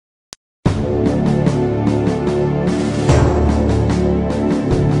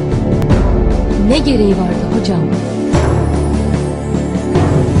gereği vardı hocam?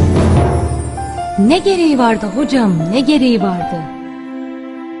 Ne gereği vardı hocam, ne gereği vardı?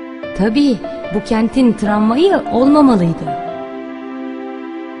 Tabii bu kentin tramvayı olmamalıydı.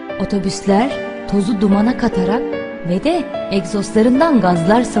 Otobüsler tozu dumana katarak ve de egzozlarından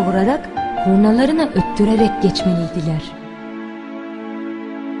gazlar savurarak kornalarını öttürerek geçmeliydiler.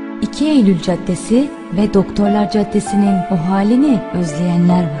 2 Eylül Caddesi ve Doktorlar Caddesi'nin o halini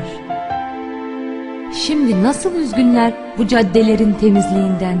özleyenler var. Şimdi nasıl üzgünler bu caddelerin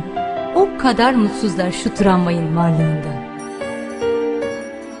temizliğinden, o kadar mutsuzlar şu tramvayın varlığından.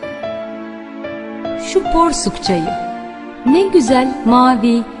 Şu porsuk çayı, ne güzel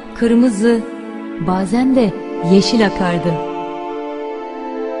mavi, kırmızı, bazen de yeşil akardı.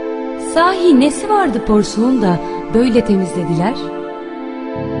 Sahi nesi vardı porsuğun da böyle temizlediler?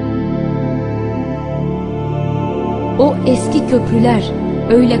 O eski köprüler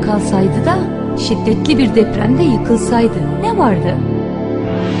öyle kalsaydı da şiddetli bir depremde yıkılsaydı ne vardı?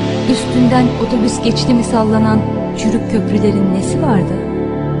 Üstünden otobüs geçti mi sallanan çürük köprülerin nesi vardı?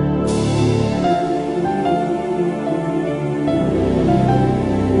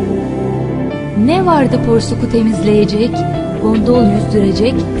 Ne vardı porsuku temizleyecek, gondol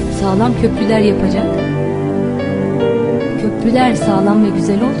yüzdürecek, sağlam köprüler yapacak? Köprüler sağlam ve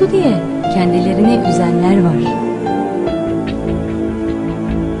güzel oldu diye kendilerini üzenler var.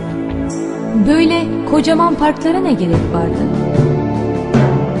 Böyle kocaman parklara ne gerek vardı?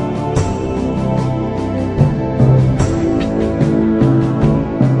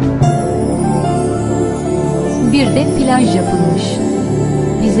 Bir de plaj yapılmış.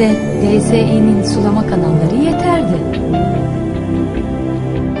 Bize DSE'nin sulama kanalları yeterdi.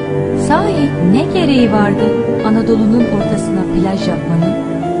 Sahi ne gereği vardı Anadolu'nun ortasına plaj yapmanın?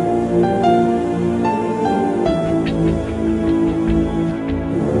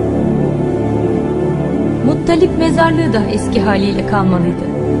 Muttalip mezarlığı da eski haliyle kalmalıydı.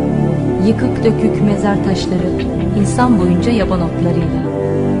 Yıkık dökük mezar taşları, insan boyunca yaban otlarıyla.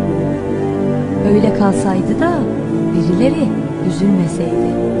 Öyle kalsaydı da birileri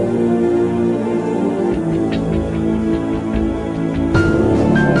üzülmeseydi.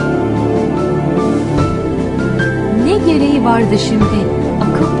 Ne gereği vardı şimdi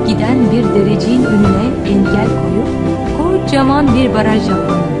akıp giden bir dereciğin önüne engel koyup kocaman bir baraj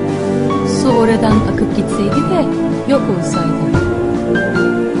yapmanın? Su oradan akıp gitseydi de yok olsaydı.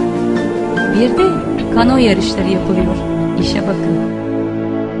 Bir de kano yarışları yapılıyor. İşe bakın.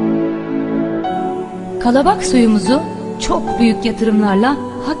 Kalabak suyumuzu çok büyük yatırımlarla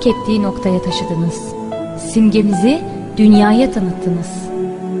hak ettiği noktaya taşıdınız. Simgemizi dünyaya tanıttınız.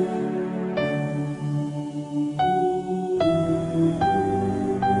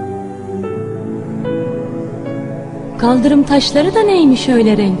 Kaldırım taşları da neymiş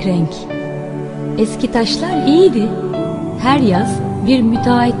öyle renk renk? Eski taşlar iyiydi. Her yaz bir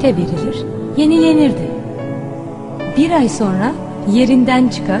müteahhite verilir, yenilenirdi. Bir ay sonra yerinden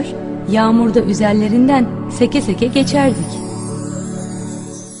çıkar, yağmurda üzerlerinden seke seke geçerdik.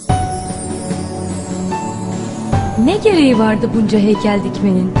 Ne gereği vardı bunca heykel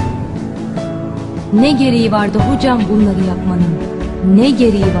dikmenin? Ne gereği vardı hocam bunları yapmanın? Ne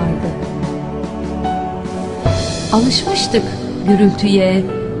gereği vardı? Alışmıştık gürültüye,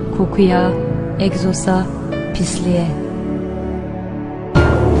 kokuya, egzosa, pisliğe.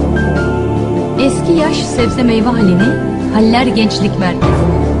 Eski yaş sebze meyve halini, Haller Gençlik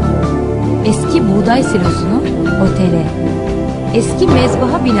Merkezi'ne, eski buğday silosunu otele, eski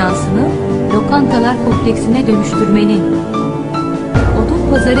mezbaha binasını lokantalar kompleksine dönüştürmenin,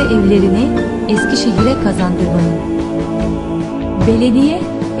 odun pazarı evlerini Eskişehir'e kazandırmanın, belediye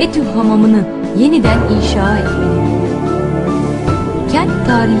etüh hamamını yeniden inşa etmenin, kent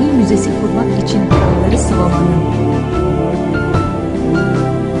tarihi müzesi kurmak için onları sıvamanın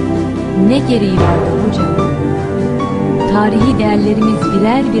ne gereği vardı hocam? Tarihi değerlerimiz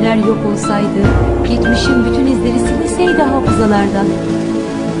birer birer yok olsaydı, geçmişin bütün izleri silinseydi hafızalardan.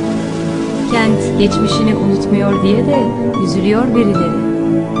 Kent geçmişini unutmuyor diye de üzülüyor birileri.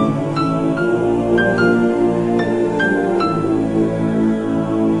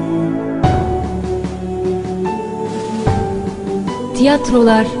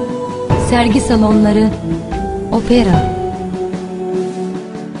 Tiyatrolar, sergi salonları, opera.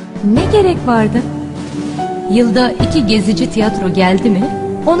 Ne gerek vardı? Yılda 2 gezici tiyatro geldi mi,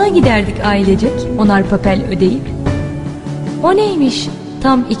 ona giderdik ailecek, 10'ar papel ödeyip. O neymiş?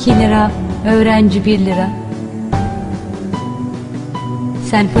 Tam 2 lira, öğrenci 1 lira.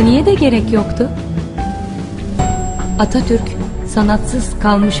 Senfoniye de gerek yoktu. ATATÜRK, sanatsız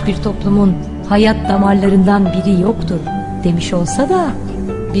kalmış bir toplumun hayat damarlarından biri yoktur demiş olsa da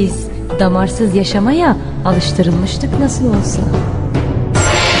biz damarsız yaşamaya alıştırılmıştık nasıl olsa.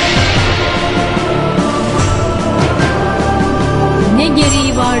 Ne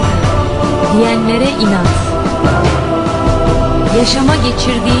gereği vardı diyenlere inat. Yaşama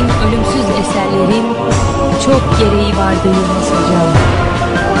geçirdiğin ölümsüz eserlerin çok gereği vardı Yılmaz Hocam.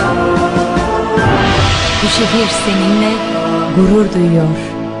 Bu şehir seninle gurur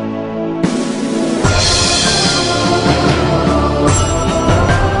duyuyor.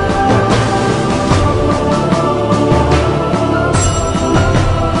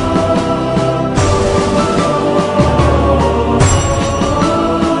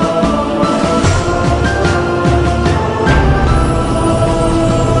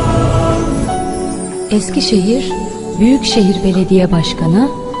 Eskişehir Büyükşehir Belediye Başkanı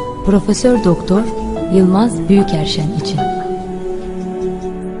Profesör Doktor Yılmaz Büyükerşen için.